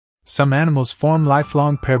Some animals form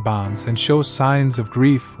lifelong pair bonds and show signs of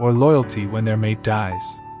grief or loyalty when their mate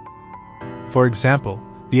dies. For example,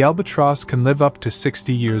 the albatross can live up to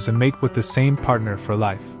 60 years and mate with the same partner for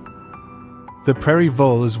life. The prairie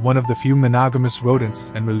vole is one of the few monogamous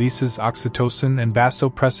rodents and releases oxytocin and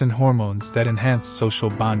vasopressin hormones that enhance social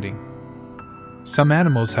bonding. Some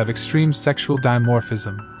animals have extreme sexual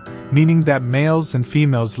dimorphism, meaning that males and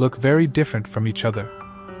females look very different from each other.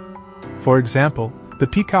 For example, the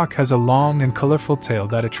peacock has a long and colorful tail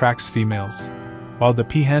that attracts females, while the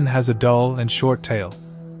peahen has a dull and short tail.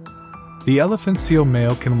 The elephant seal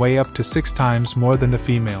male can weigh up to 6 times more than the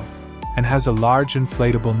female, and has a large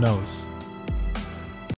inflatable nose.